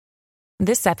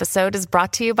This episode is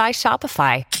brought to you by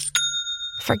Shopify.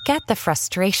 Forget the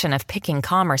frustration of picking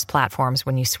commerce platforms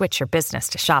when you switch your business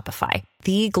to Shopify,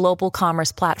 the global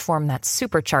commerce platform that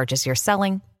supercharges your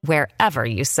selling wherever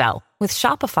you sell. With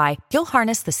Shopify, you'll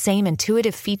harness the same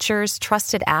intuitive features,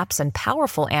 trusted apps, and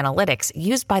powerful analytics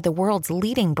used by the world's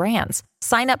leading brands.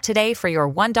 Sign up today for your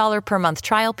 $1 per month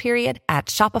trial period at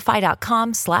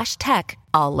shopify.com/tech,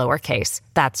 all lowercase.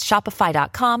 That's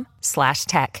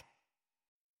shopify.com/tech.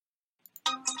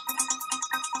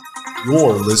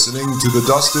 You're listening to the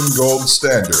Dustin Gold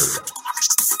Standard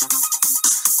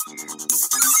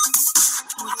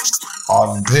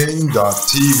on Pain.tv.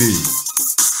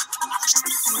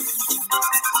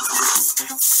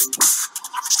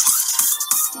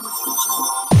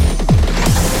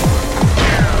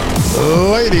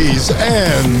 Ladies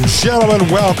and gentlemen,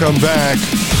 welcome back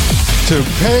to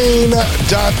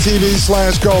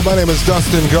Pain.tv/Gold. My name is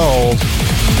Dustin Gold,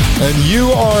 and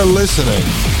you are listening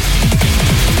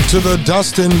to the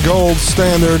Dustin Gold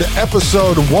Standard,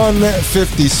 episode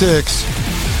 156,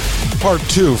 part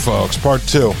 2, folks, part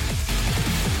 2.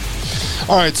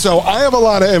 All right, so I have a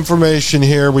lot of information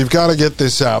here. We've got to get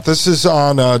this out. This is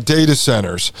on data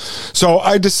centers. So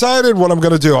I decided what I'm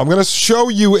going to do. I'm going to show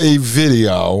you a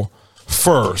video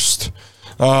first,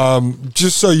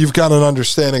 just so you've got an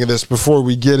understanding of this before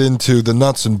we get into the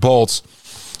nuts and bolts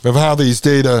of how these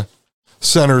data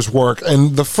centers work.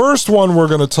 And the first one we're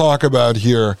going to talk about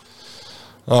here,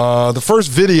 the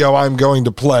first video I'm going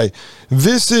to play,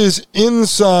 this is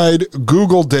inside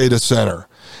Google data center.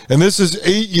 And this is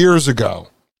 8 years ago.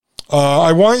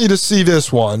 I want you to see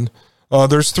this one.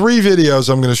 There's 3 videos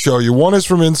I'm going to show you. One is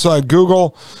from inside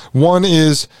Google. One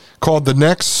is called The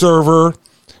Next Server.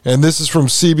 And this is from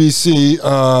CBC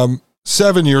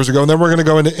 7 years ago. And then we're going to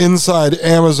go into inside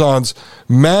Amazon's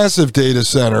massive data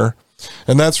center.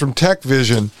 And that's from Tech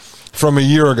Vision from a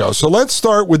year ago. So let's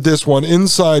start with this one,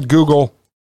 inside Google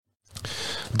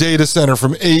data center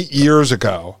from 8 years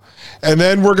ago. And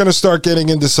then we're going to start getting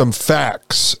into some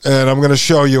facts. And I'm going to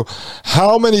show you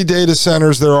how many data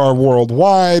centers there are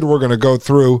worldwide. We're going to go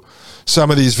through some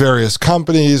of these various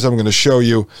companies. I'm going to show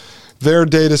you their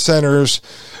data centers.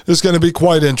 It's going to be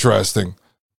quite interesting.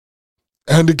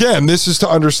 And again, this is to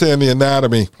understand the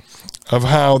anatomy of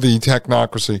how the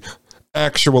technocracy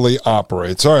actually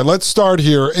operates. All right, let's start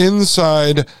here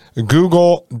inside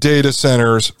Google data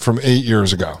centers from 8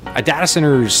 years ago. A data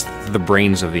center is the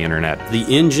brains of the internet. The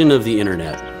engine of the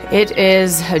internet. It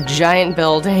is a giant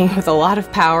building with a lot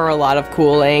of power, a lot of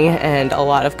cooling, and a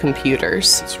lot of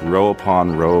computers. It's row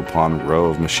upon row upon row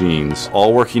of machines,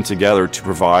 all working together to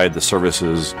provide the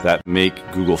services that make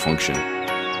Google function.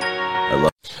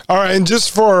 All right, and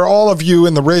just for all of you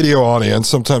in the radio audience,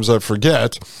 sometimes I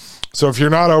forget. So if you're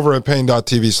not over at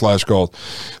Pain.tv/Gold,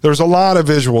 there's a lot of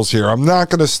visuals here. I'm not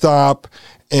going to stop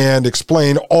and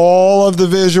explain all of the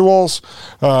visuals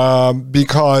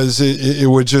because it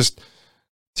would just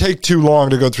take too long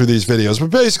to go through these videos.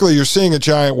 But basically, you're seeing a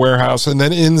giant warehouse, and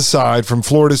then inside, from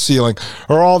floor to ceiling,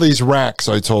 are all these racks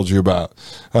I told you about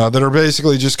that are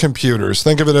basically just computers.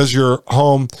 Think of it as your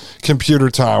home computer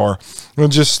tower,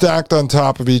 and just stacked on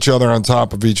top of each other, on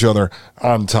top of each other,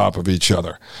 on top of each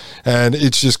other. And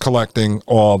it's just collecting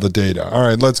all the data. All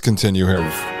right, let's continue here.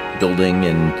 Building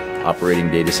and operating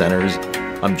data centers.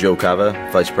 I'm Joe Cava,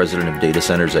 Vice President of Data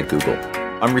Centers at Google.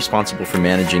 I'm responsible for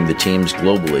managing the teams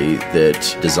globally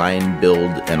that design,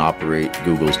 build, and operate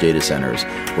Google's data centers.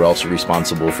 We're also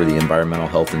responsible for the environmental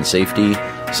health and safety,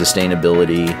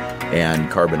 sustainability, and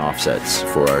carbon offsets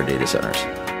for our data centers.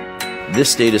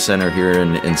 This data center here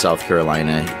in South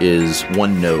Carolina is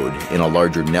one node in a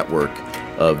larger network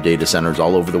of data centers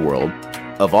all over the world.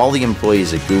 Of all the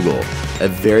employees at Google, a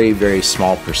very, very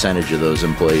small percentage of those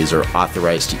employees are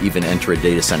authorized to even enter a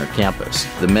data center campus.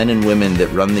 The men and women that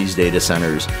run these data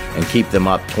centers and keep them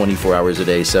up 24 hours a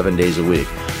day, 7 days a week,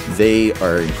 they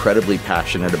are incredibly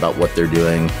passionate about what they're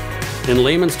doing. In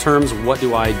layman's terms, what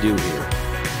do I do here?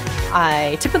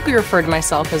 I typically refer to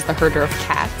myself as the herder of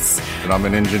cats. And I'm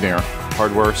an engineer,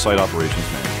 hardware site operations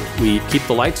manager. We keep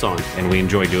the lights on, and we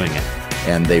enjoy doing it.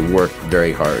 And they work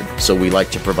very hard. So we like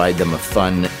to provide them a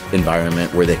fun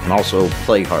environment where they can also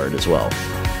play hard as well.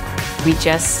 We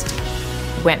just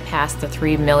went past the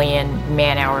 3 million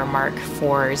man-hour mark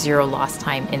for zero lost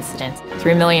time incidents.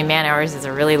 3 million man-hours is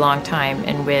a really long time,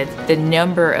 and with the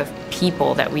number of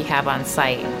people that we have on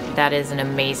site, that is an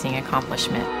amazing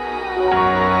accomplishment.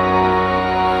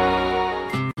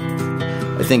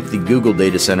 I think the Google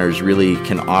data centers really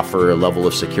can offer a level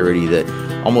of security that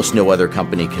almost no other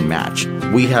company can match.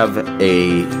 We have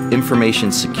a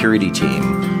information security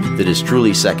team that is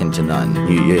truly second to none.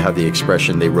 You have the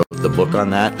expression, they wrote the book on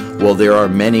that? Well, there are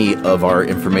many of our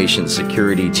information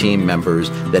security team members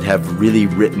that have really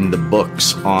written the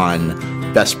books on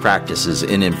best practices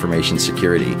in information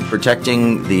security.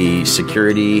 Protecting the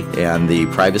security and the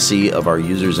privacy of our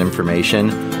users' information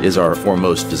is our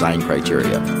foremost design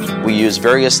criteria. We use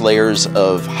various layers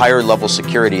of higher level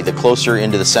security the closer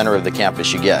into the center of the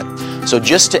campus you get. So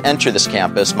just to enter this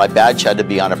campus, my badge had to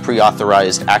be on a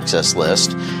pre-authorized access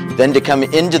list. Then to come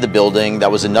into the building,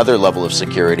 that was another level of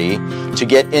security. To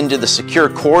get into the secure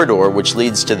corridor, which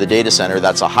leads to the data center,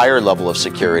 that's a higher level of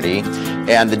security.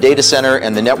 And the data center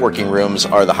and the networking rooms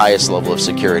are the highest level of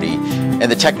security. And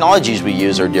the technologies we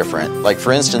use are different. Like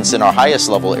for instance, in our highest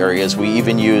level areas, we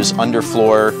even use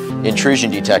underfloor intrusion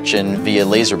detection via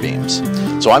laser beams.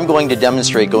 So I'm going to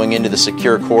demonstrate going into the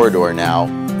secure corridor now.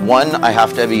 One, I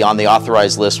have to be on the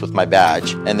authorized list with my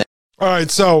badge. And then All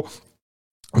right, so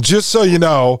just so you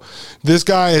know, this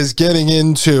guy is getting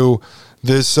into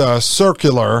this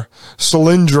circular,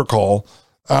 cylindrical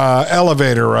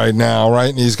elevator right now, right?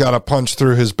 And he's got to punch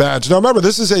through his badge. Now, remember,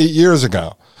 this is 8 years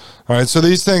ago. All right, so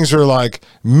these things are like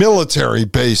military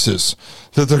bases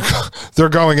that they're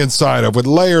going inside of with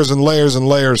layers and layers and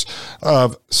layers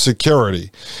of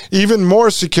security. Even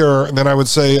more secure than I would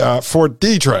say Fort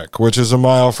Detrick, which is a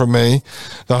mile from me,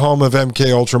 the home of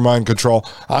MK Ultra Mind Control.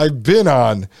 I've been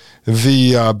on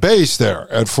the base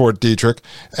there at Fort Detrick,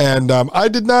 and I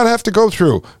did not have to go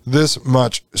through this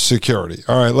much security.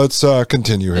 All right, let's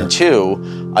continue here. And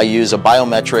two, I use a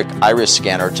biometric iris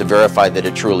scanner to verify that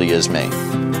it truly is me.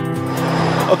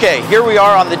 Okay, here we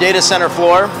are on the data center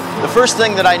floor. The first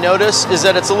thing that I notice is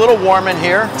that it's a little warm in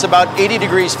here. It's about 80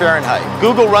 degrees Fahrenheit.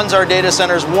 Google runs our data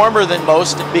centers warmer than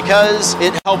most because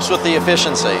it helps with the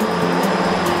efficiency.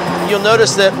 You'll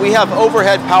notice that we have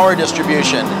overhead power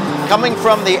distribution. Coming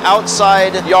from the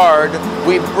outside yard,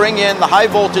 we bring in the high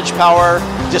voltage power,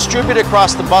 distribute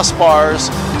across the bus bars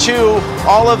to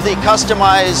all of the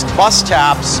customized bus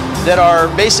taps that are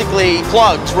basically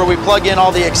plugs where we plug in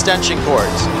all the extension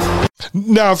cords.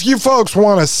 Now, if you folks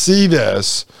want to see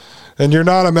this and you're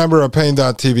not a member of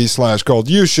pain.tv/gold,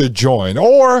 you should join.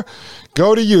 Or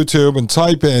go to YouTube and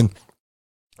type in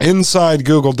Inside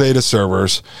Google Data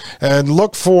Servers and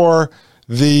look for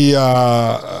the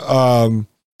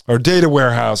or data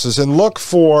warehouses and look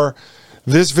for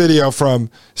this video from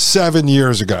 7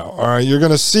 years ago. All right, you're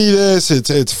going to see this.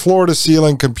 It's floor to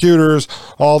ceiling computers,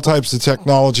 all types of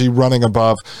technology running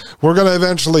above. We're going to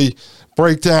eventually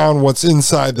break down what's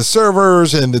inside the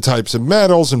servers and the types of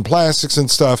metals and plastics and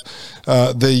stuff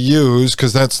they use,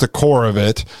 because that's the core of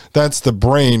it. That's the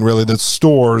brain, really, that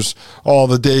stores all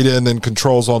the data and then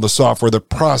controls all the software that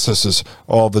processes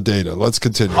all the data. Let's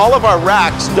continue. All of our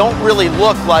racks don't really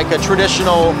look like a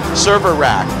traditional server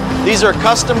rack. These are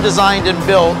custom designed and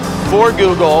built for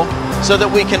Google so that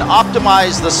we can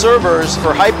optimize the servers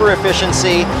for hyper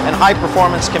efficiency and high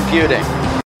performance computing.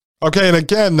 Okay, and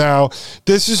again now,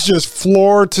 this is just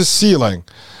floor to ceiling.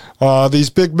 These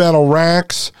big metal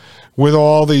racks with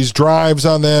all these drives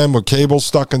on them with cables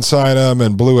stuck inside them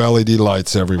and blue LED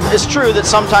lights everywhere. It's true that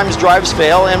sometimes drives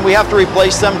fail and we have to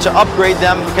replace them to upgrade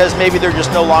them because maybe they're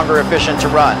just no longer efficient to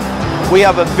run. We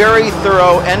have a very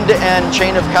thorough end-to-end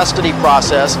chain of custody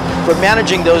process for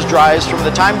managing those drives from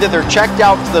the time that they're checked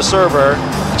out to the server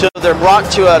to they're brought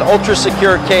to an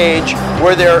ultra-secure cage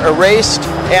where they're erased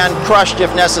and crushed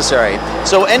if necessary.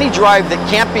 So any drive that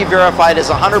can't be verified as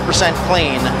 100%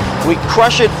 clean, we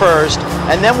crush it first,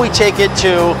 and then we take it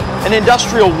to an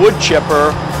industrial wood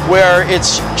chipper where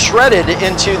it's shredded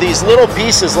into these little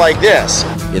pieces like this.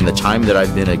 In the time that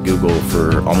I've been at Google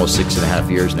for almost 6.5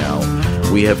 years now,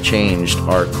 we have changed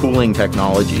our cooling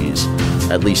technologies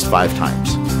at least 5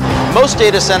 times. Most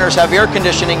data centers have air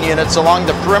conditioning units along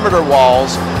the perimeter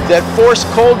walls that force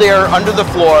cold air under the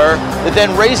floor that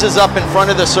then raises up in front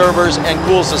of the servers and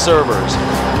cools the servers.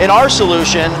 In our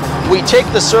solution, we take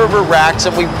the server racks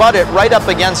and we butt it right up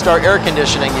against our air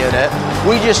conditioning unit.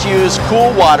 We just use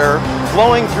cool water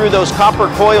flowing through those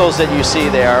copper coils that you see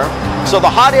there. So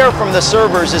the hot air from the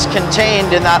servers is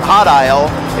contained in that hot aisle.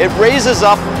 It raises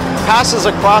up, passes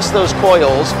across those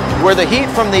coils where the heat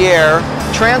from the air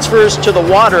transfers to the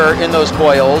water in those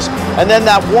coils, and then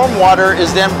that warm water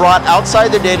is then brought outside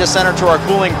the data center to our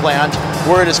cooling plant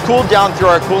where it is cooled down through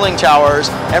our cooling towers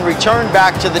and returned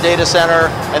back to the data center,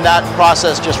 and that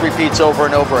process just repeats over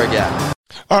and over again.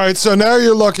 All right, so now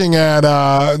you're looking at,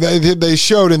 they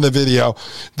showed in the video,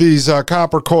 these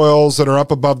copper coils that are up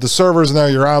above the servers. Now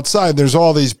you're outside. There's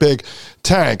all these big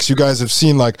tanks. You guys have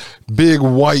seen like big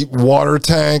white water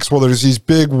tanks. Well, there's these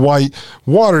big white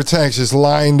water tanks just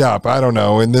lined up. I don't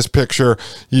know. In this picture,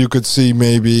 you could see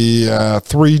maybe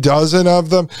 3 dozen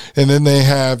of them. And then they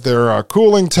have their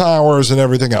cooling towers and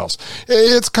everything else.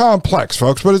 It's complex,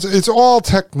 folks, but it's all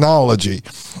technology.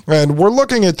 And we're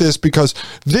looking at this because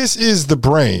this is the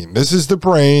brain. This is the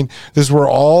brain. This is where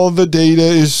all of the data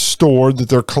is stored that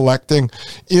they're collecting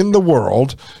in the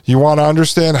world. You want to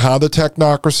understand how the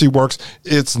technocracy works.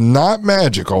 It's not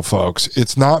magical, folks.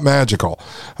 It's not magical.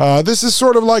 This is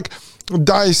sort of like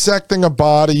dissecting a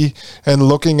body and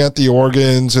looking at the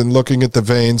organs and looking at the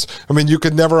veins. I mean, you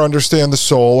could never understand the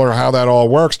soul or how that all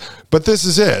works, but this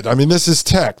is it. I mean, this is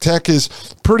tech. Tech is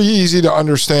pretty easy to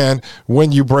understand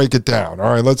when you break it down.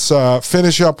 All right, let's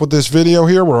finish up with this video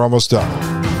here. We're almost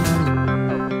done.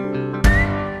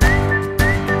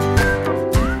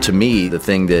 To me, the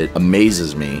thing that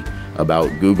amazes me about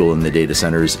Google and the data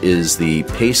centers is the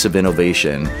pace of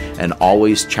innovation and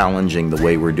always challenging the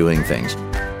way we're doing things.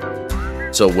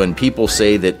 So when people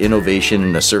say that innovation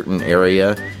in a certain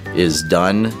area is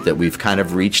done, that we've kind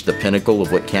of reached the pinnacle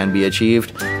of what can be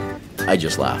achieved, I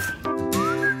just laugh.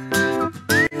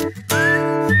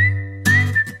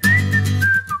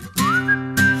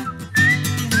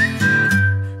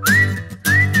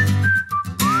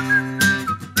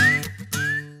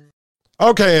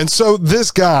 Okay, and so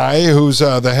this guy, who's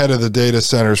the head of the data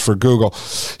centers for Google,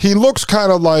 he looks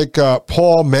kind of like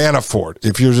Paul Manafort,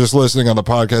 if you're just listening on the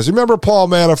podcast. You remember Paul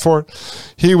Manafort?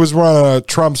 He was one of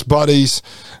Trump's buddies,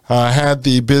 had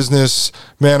the business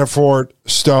Manafort,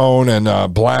 Stone,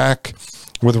 and Black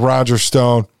with Roger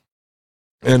Stone.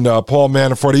 And Paul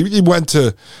Manafort, he went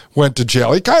to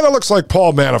jail. He kind of looks like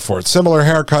Paul Manafort, similar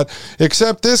haircut,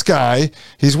 except this guy,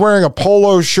 he's wearing a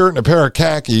polo shirt and a pair of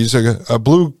khakis, a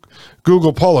blue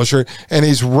Google polo shirt, and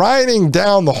he's riding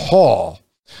down the hall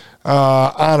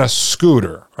on a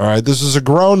scooter. All right, this is a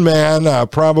grown man,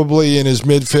 probably in his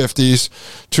mid-50s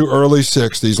to early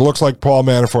 60s. Looks like Paul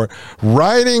Manafort,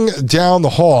 riding down the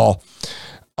hall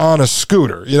on a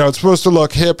scooter. You know, it's supposed to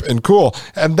look hip and cool,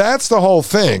 and that's the whole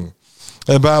thing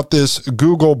about this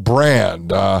Google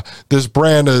brand. This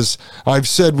brand, as I've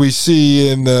said, we see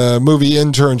in the movie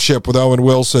Internship with Owen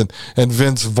Wilson and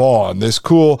Vince Vaughn. This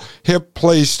cool, hip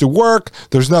place to work.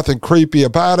 There's nothing creepy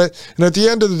about it. And at the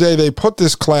end of the day, they put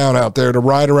this clown out there to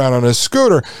ride around on a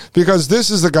scooter because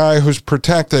this is the guy who's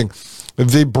protecting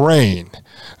the brain.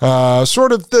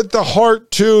 Sort of the heart,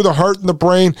 too, the heart and the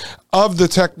brain of the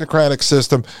technocratic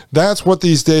system. That's what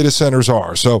these data centers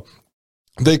are. So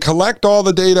they collect all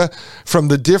the data from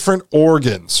the different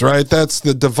organs, right? That's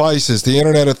the devices, the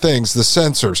Internet of Things, the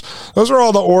sensors. Those are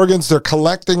all the organs. They're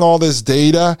collecting all this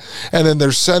data, and then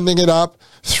they're sending it up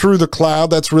through the cloud.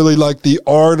 That's really like the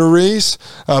arteries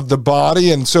of the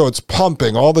body, and so it's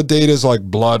pumping. All the data is like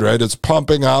blood, right? It's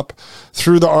pumping up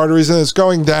through the arteries, and it's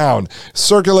going down,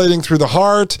 circulating through the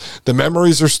heart. The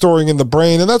memories are storing in the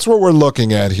brain, and that's what we're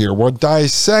looking at here. We're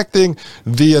dissecting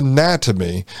the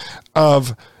anatomy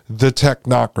of the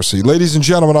technocracy. Ladies and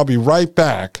gentlemen, I'll be right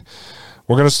back.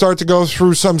 We're going to start to go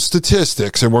through some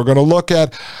statistics, and we're going to look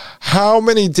at how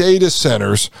many data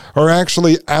centers are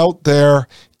actually out there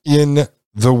in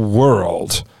the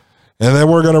world. And then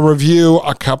we're going to review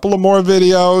a couple of more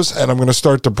videos, and I'm going to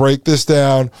start to break this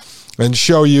down and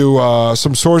show you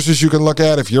some sources you can look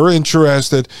at if you're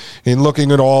interested in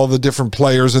looking at all the different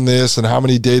players in this and how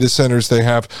many data centers they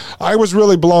have. I was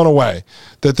really blown away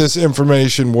that this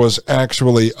information was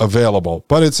actually available.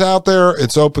 But it's out there.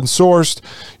 It's open sourced.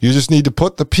 You just need to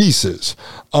put the pieces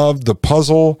of the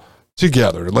puzzle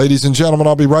together. Ladies and gentlemen,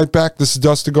 I'll be right back. This is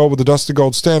Dustin Gold with the Dustin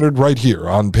Gold Standard right here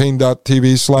on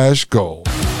Paine.tv/gold.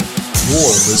 You're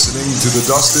listening to the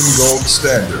Dustin Gold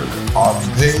Standard on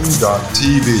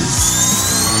Paine.tv.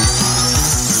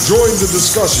 Join the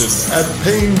discussion at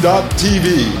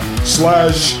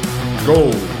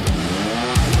Paine.tv/gold.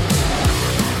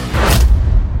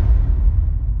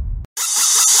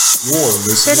 You're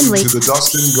listening to the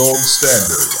Dustin Gold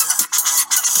Standard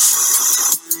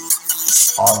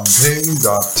on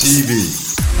Paine.tv.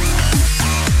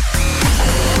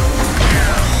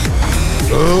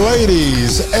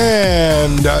 Ladies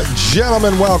and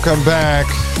gentlemen, welcome back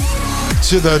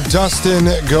to the Dustin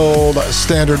Gold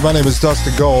Standard. My name is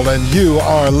Dustin Gold, and you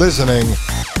are listening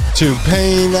to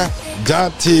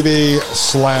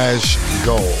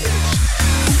Paine.tv/gold.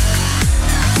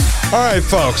 All right,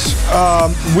 folks,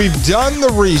 we've done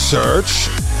the research,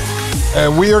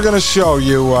 and we are going to show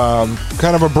you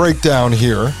kind of a breakdown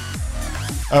here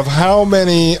of how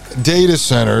many data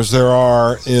centers there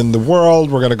are in the world.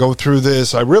 We're going to go through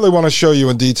this. I really want to show you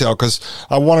in detail because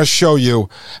I want to show you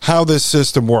how this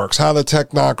system works, how the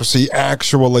technocracy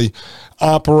actually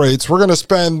operates. We're going to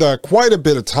spend quite a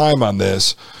bit of time on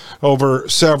this over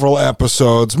several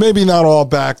episodes, maybe not all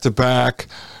back to back,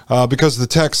 because the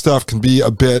tech stuff can be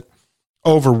a bit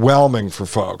overwhelming for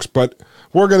folks. But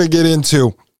we're going to get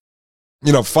into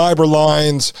fiber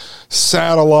lines,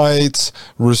 satellites,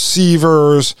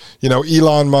 receivers,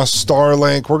 Elon Musk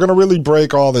Starlink. We're going to really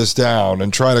break all this down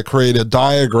and try to create a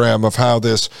diagram of how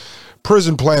this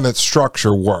prison planet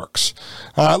structure works.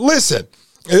 Listen,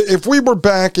 if we were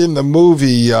back in the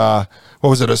movie, what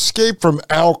was it, Escape from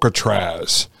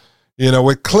Alcatraz,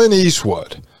 with Clint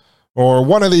Eastwood, or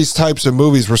one of these types of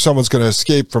movies where someone's going to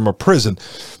escape from a prison,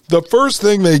 the first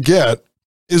thing they get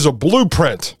is a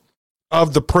blueprint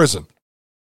of the prison.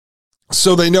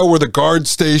 So they know where the guard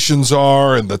stations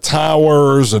are and the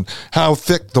towers and how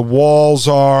thick the walls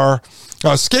are.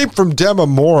 Escape from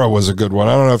Demamora was a good one.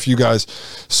 I don't know if you guys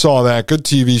saw that. Good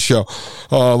TV show,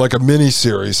 like a mini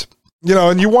series.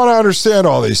 And you want to understand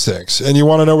all these things, and you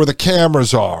want to know where the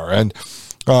cameras are and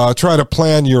try to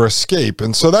plan your escape.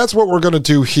 And so that's what we're going to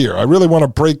do here. I really want to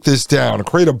break this down and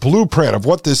create a blueprint of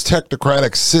what this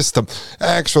technocratic system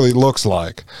actually looks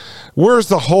like. Where's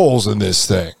the holes in this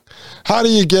thing? How do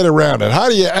you get around it? How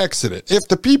do you exit it? If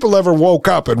the people ever woke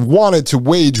up and wanted to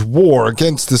wage war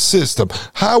against the system,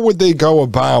 how would they go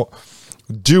about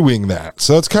doing that?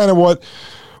 So that's kind of what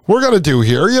we're going to do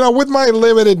here. With my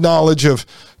limited knowledge of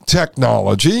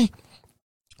technology,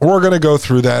 we're going to go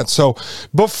through that. So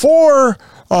before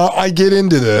I get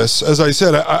into this, as I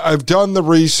said, I've done the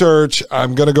research.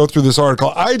 I'm going to go through this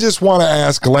article. I just want to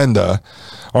ask Glenda,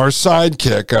 our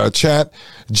sidekick, Chat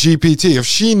GPT, if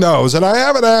she knows, and I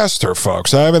haven't asked her,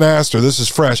 folks. I haven't asked her. This is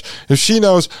fresh. If she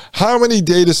knows how many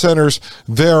data centers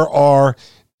there are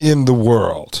in the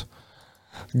world.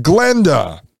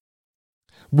 Glenda,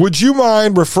 would you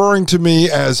mind referring to me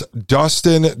as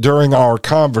Dustin during our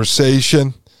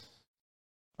conversation?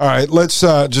 All right, let's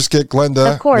just get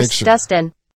Glenda. Of course,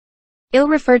 Dustin. I'll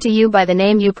refer to you by the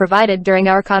name you provided during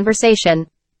our conversation.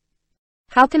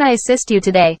 How can I assist you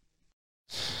today?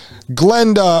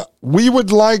 Glenda, we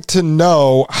would like to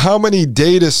know how many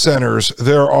data centers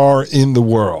there are in the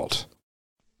world.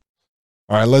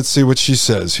 All right, let's see what she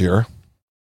says here.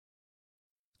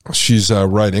 She's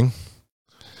writing.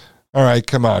 All right,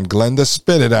 come on, Glenda,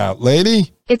 spit it out,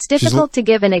 lady. It's difficult to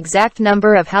give an exact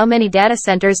number of how many data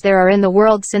centers there are in the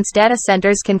world, since data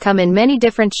centers can come in many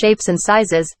different shapes and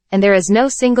sizes, and there is no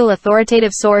single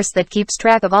authoritative source that keeps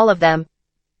track of all of them.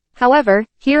 However,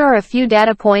 here are a few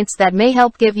data points that may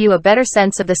help give you a better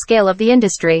sense of the scale of the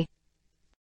industry.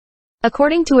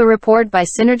 According to a report by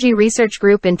Synergy Research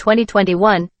Group in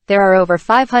 2021, there are over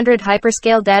 500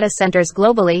 hyperscale data centers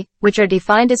globally, which are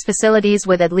defined as facilities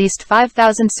with at least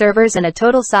 5,000 servers and a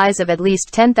total size of at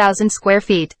least 10,000 square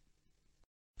feet.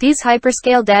 These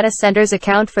hyperscale data centers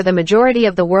account for the majority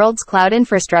of the world's cloud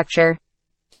infrastructure.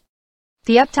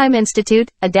 The Uptime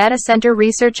Institute, a data center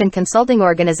research and consulting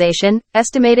organization,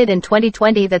 estimated in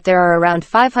 2020 that there are around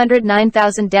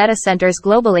 509,000 data centers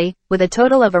globally, with a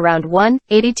total of around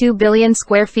 1.82 billion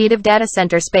square feet of data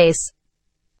center space.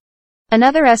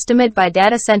 Another estimate by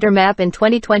Data Center Map in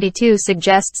 2022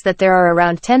 suggests that there are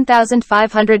around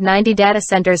 10,590 data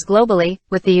centers globally,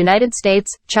 with the United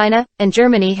States, China, and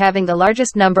Germany having the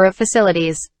largest number of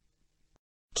facilities.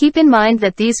 Keep in mind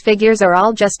that these figures are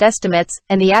all just estimates,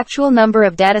 and the actual number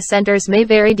of data centers may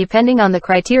vary depending on the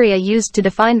criteria used to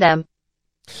define them.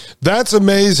 That's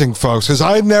amazing, folks, because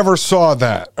I never saw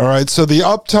that. All right, so the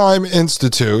Uptime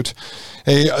Institute,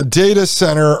 a data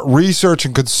center research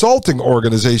and consulting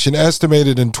organization,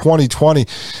 estimated in 2020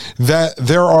 that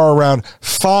there are around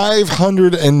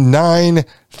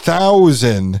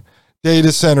 509,000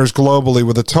 data centers globally,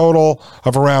 with a total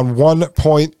of around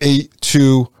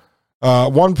 1.82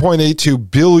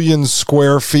 billion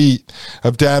square feet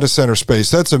of data center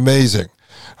space. That's amazing.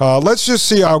 Let's just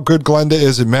see how good Glenda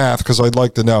is in math, because I'd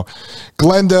like to know.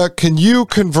 Glenda, can you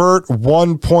convert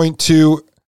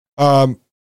 1.2?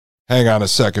 Hang on a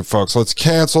second, folks. Let's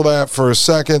cancel that for a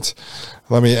second.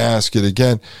 Let me ask it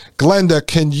again. Glenda,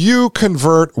 can you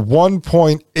convert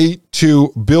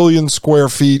 1.82 billion square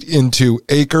feet into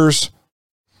acres?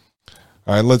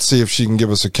 All right, let's see if she can give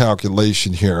us a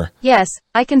calculation here. Yes,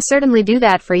 I can certainly do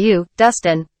that for you,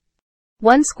 Dustin.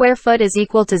 1 square foot is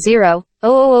equal to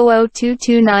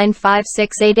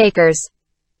 0.000229568 acres.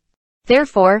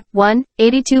 Therefore,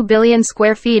 1.82 billion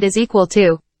square feet is equal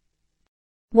to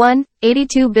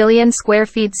 1.82 billion square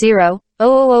feet 0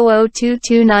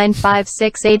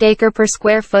 0.000229568 acre per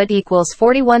square foot equals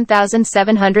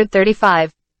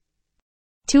 41,735.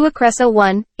 2 Acreso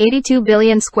 1, 82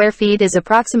 billion square feet is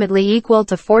approximately equal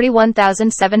to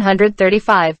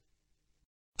 41,735.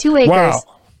 2 acres.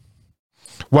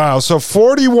 Wow, so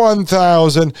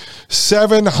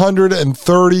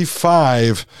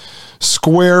 41,735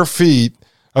 square feet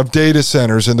of data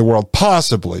centers in the world,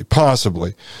 possibly.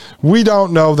 We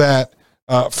don't know that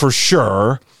for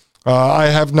sure. I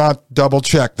have not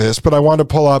double-checked this, but I want to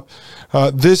pull up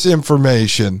this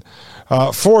information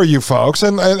for you folks,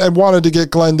 and wanted to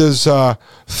get Glenda's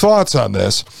thoughts on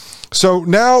this. So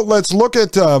now let's look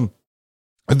at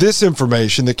this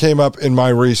information that came up in my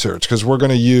research, because we're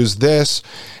going to use this,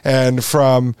 and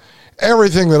from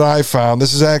everything that I found,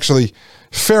 this is actually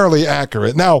fairly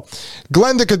accurate. Now,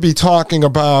 Glenda could be talking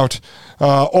about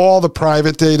all the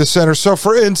private data centers. So,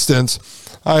 for instance,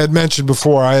 I had mentioned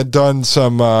before I had done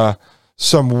some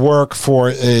work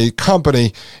for a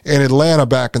company in Atlanta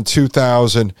back in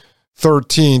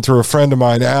 2013 through a friend of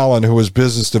mine, Alan, who was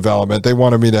business development. They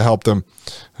wanted me to help them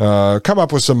come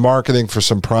up with some marketing for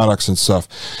some products and stuff.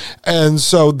 And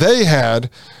so they had,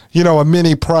 a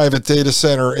mini private data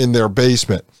center in their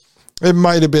basement. It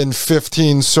might have been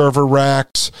 15 server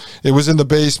racks. It was in the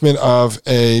basement of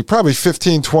a probably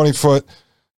 15,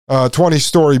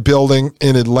 20-story building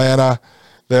in Atlanta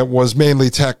that was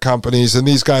mainly tech companies. And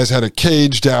these guys had a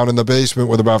cage down in the basement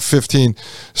with about 15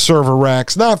 server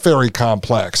racks. Not very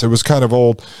complex. It was kind of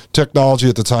old technology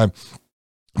at the time.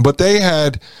 But they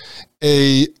had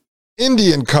a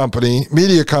Indian company,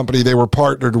 media company they were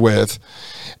partnered with.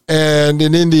 And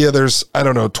in India, there's,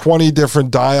 20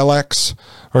 different dialects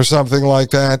or something like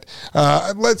that.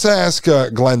 Let's ask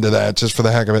Glenda that just for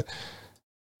the heck of it.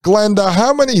 Glenda,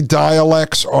 how many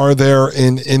dialects are there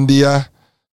in India?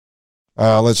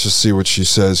 Let's just see what she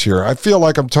says here. I feel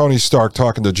like I'm Tony Stark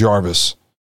talking to Jarvis.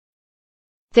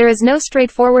 There is no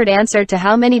straightforward answer to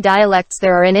how many dialects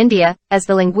there are in India, as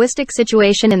the linguistic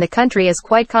situation in the country is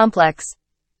quite complex.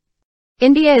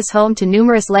 India is home to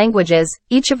numerous languages,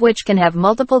 each of which can have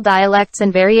multiple dialects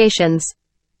and variations.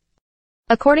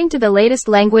 According to the latest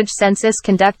language census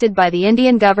conducted by the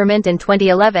Indian government in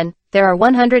 2011, there are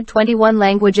 121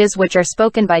 languages which are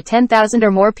spoken by 10,000 or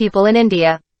more people in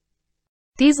India.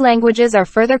 These languages are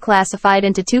further classified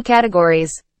into two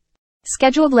categories: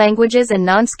 scheduled languages and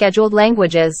non-scheduled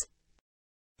languages.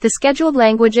 The scheduled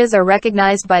languages are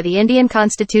recognized by the Indian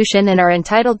Constitution and are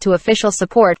entitled to official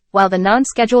support, while the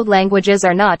non-scheduled languages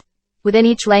are not. Within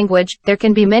each language, there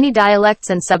can be many dialects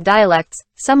and subdialects,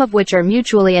 some of which are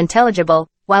mutually intelligible,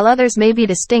 while others may be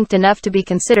distinct enough to be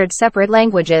considered separate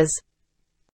languages.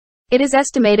 It is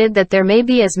estimated that there may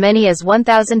be as many as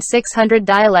 1,600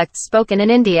 dialects spoken in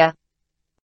India.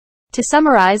 To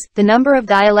summarize, the number of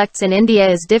dialects in India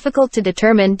is difficult to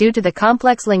determine due to the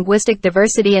complex linguistic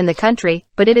diversity in the country,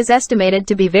 but it is estimated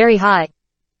to be very high.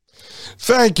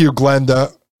 Thank you,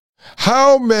 Glenda.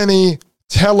 How many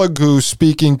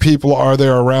Telugu-speaking people are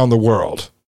there around the world?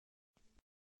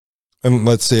 And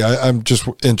let's see, I'm just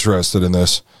interested in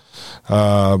this.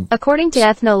 According to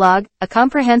Ethnologue, a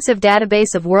comprehensive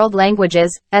database of world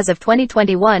languages, as of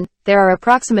 2021, there are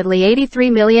approximately 83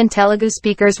 million Telugu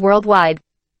speakers worldwide.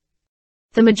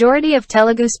 The majority of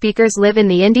Telugu speakers live in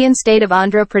the Indian state of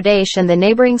Andhra Pradesh and the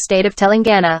neighboring state of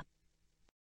Telangana.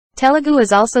 Telugu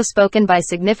is also spoken by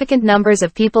significant numbers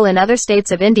of people in other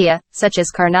states of India, such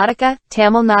as Karnataka,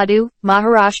 Tamil Nadu,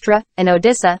 Maharashtra, and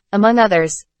Odisha, among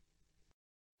others.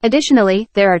 Additionally,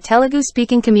 there are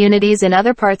Telugu-speaking communities in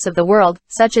other parts of the world,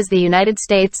 such as the United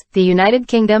States, the United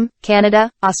Kingdom, Canada,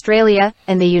 Australia,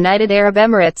 and the United Arab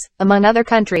Emirates, among other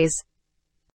countries.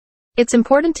 It's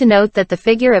important to note that the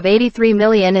figure of 83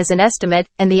 million is an estimate,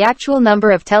 and the actual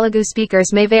number of Telugu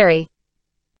speakers may vary.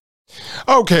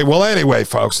 Okay, well, anyway,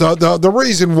 folks, the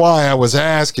reason why I was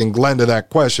asking Glenda that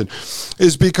question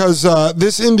is because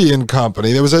this Indian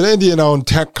company, there was an Indian-owned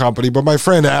tech company, but my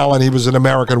friend Alan, he was an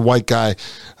American white guy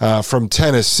from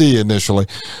Tennessee initially,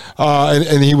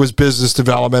 and he was business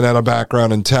development and a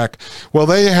background in tech. Well,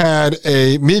 they had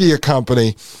a media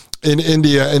company in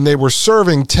India, and they were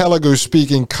serving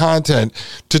Telugu-speaking content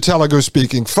to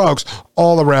Telugu-speaking folks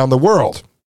all around the world.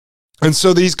 And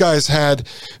so these guys had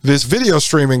this video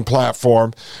streaming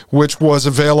platform, which was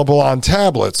available on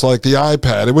tablets like the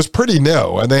iPad. It was pretty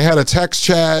new, and they had a text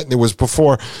chat, and it was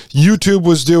before YouTube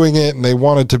was doing it, and they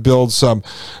wanted to build some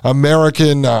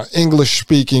American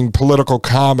English-speaking political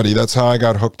comedy. That's how I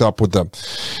got hooked up with them.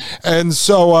 And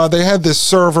so they had this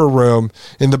server room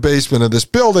in the basement of this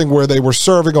building where they were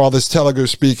serving all this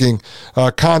Telugu-speaking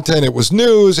content. It was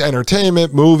news,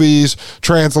 entertainment, movies,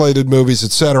 translated movies,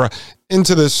 etc.,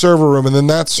 into this server room. And then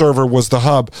that server was the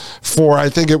hub for, I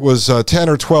think it was 10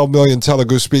 or 12 million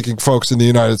Telugu-speaking folks in the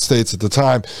United States at the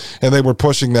time, and they were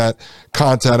pushing that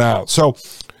content out. So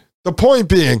the point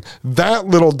being, that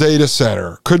little data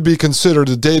center could be considered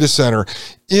a data center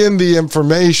in the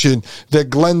information that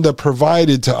Glenda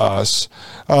provided to us,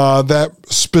 that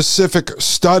specific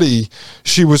study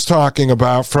she was talking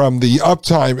about from the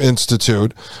Uptime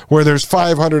Institute, where there's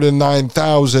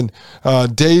 509,000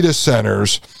 data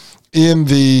centers in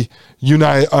the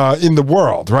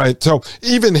world, right? So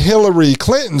even Hillary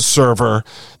Clinton's server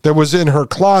that was in her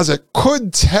closet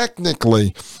could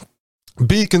technically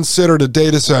be considered a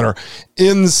data center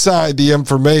inside the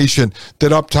information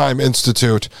that Uptime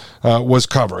Institute was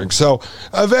covering. So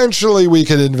eventually we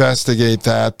could investigate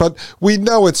that, but we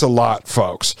know it's a lot,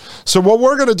 folks. So what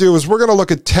we're going to do is we're going to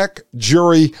look at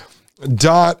techjury.net.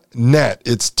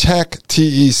 It's tech,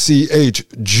 T-E-C-H,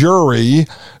 jury.net.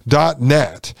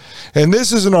 And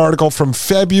this is an article from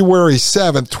February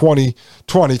 7th,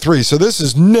 2023. So this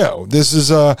is new. This is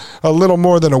a little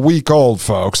more than a week old,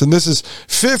 folks. And this is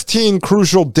 15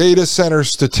 crucial data center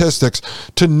statistics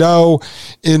to know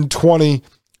in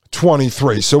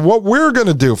 2023. So what we're going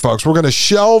to do, folks, we're going to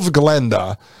shelve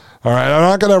Glenda. All right, I'm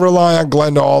not going to rely on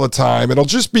Glenda all the time. It'll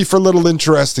just be for little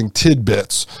interesting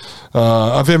tidbits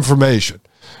of information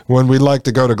when we like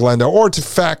to go to Glenda or to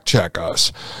fact check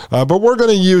us. But we're going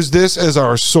to use this as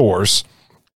our source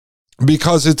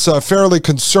because it's fairly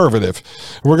conservative.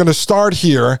 We're going to start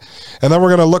here, and then we're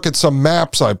going to look at some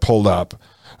maps I pulled up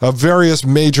of various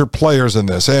major players in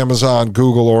this, Amazon,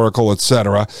 Google, Oracle,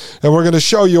 etc. And we're going to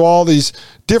show you all these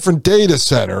different data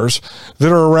centers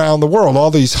that are around the world,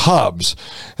 all these hubs.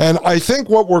 And I think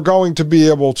what we're going to be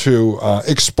able to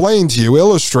explain to you,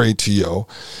 illustrate to you,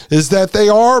 is that they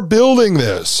are building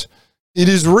this. It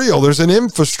is real. There's an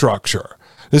infrastructure.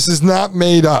 This is not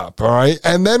made up, all right?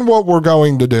 And then what we're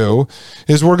going to do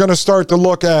is we're going to start to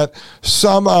look at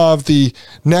some of the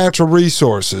natural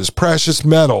resources, precious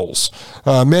metals,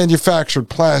 manufactured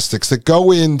plastics that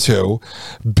go into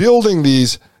building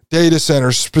these data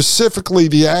centers, specifically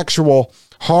the actual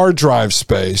hard drive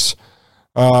space,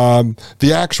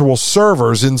 the actual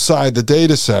servers inside the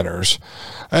data centers.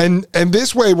 And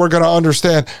this way we're going to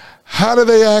understand, how are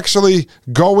they actually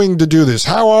going to do this?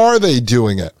 How are they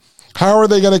doing it? How are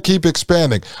they going to keep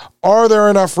expanding? Are there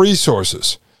enough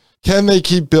resources? Can they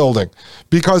keep building?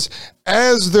 Because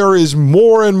as there is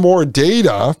more and more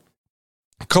data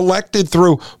collected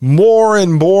through more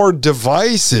and more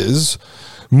devices,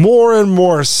 more and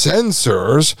more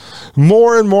sensors,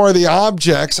 more and more of the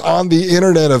objects on the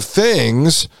Internet of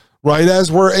Things, right,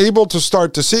 as we're able to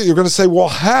start to see it, you're going to say, well,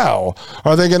 how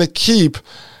are they going to keep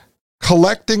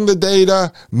collecting the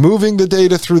data, moving the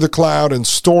data through the cloud, and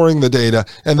storing the data,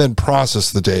 and then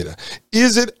process the data?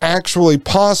 Is it actually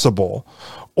possible,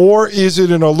 or is it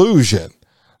an illusion?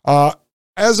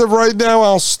 As of right now,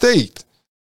 I'll state,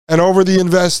 and over the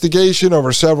investigation,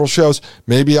 over several shows,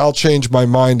 maybe I'll change my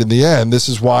mind in the end. This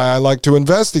is why I like to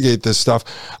investigate this stuff.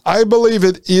 I believe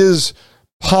it is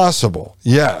possible,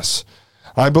 yes.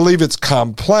 I believe it's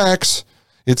complex,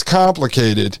 it's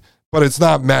complicated, but it's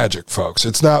not magic, folks.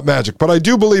 It's not magic. But I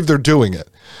do believe they're doing it.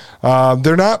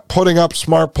 They're not putting up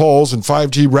smart poles and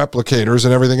 5G replicators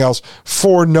and everything else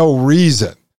for no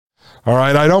reason. All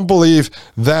right? I don't believe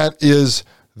that is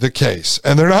the case.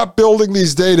 And they're not building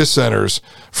these data centers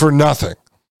for nothing.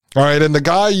 All right? And the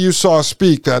guy you saw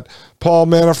speak, that Paul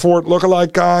Manafort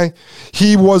lookalike guy,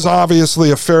 he was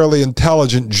obviously a fairly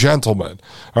intelligent gentleman.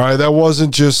 All right? That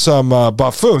wasn't just some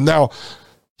buffoon. Now,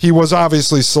 he was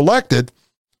obviously selected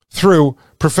through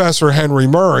Professor Henry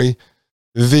Murray,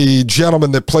 the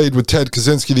gentleman that played with Ted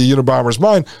Kaczynski, the Unabomber's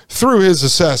mind, through his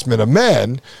assessment of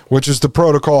men, which is the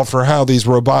protocol for how these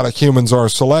robotic humans are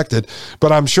selected.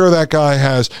 But I'm sure that guy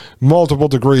has multiple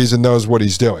degrees and knows what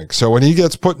he's doing. So when he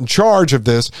gets put in charge of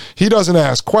this, he doesn't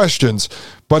ask questions,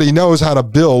 but he knows how to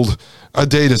build a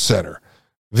data center.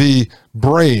 The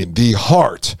brain, the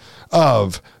heart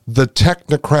of the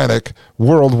technocratic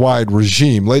worldwide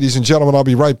regime. Ladies and gentlemen, I'll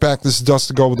be right back. This is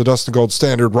Dustin Gold with the Dustin Gold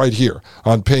Standard right here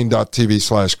on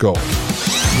Paine.tv/gold.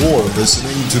 You're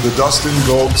listening to the Dustin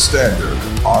Gold Standard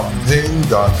on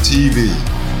Paine.tv.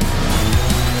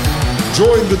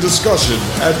 Join the discussion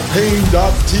at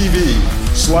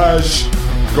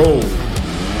Paine.tv/gold.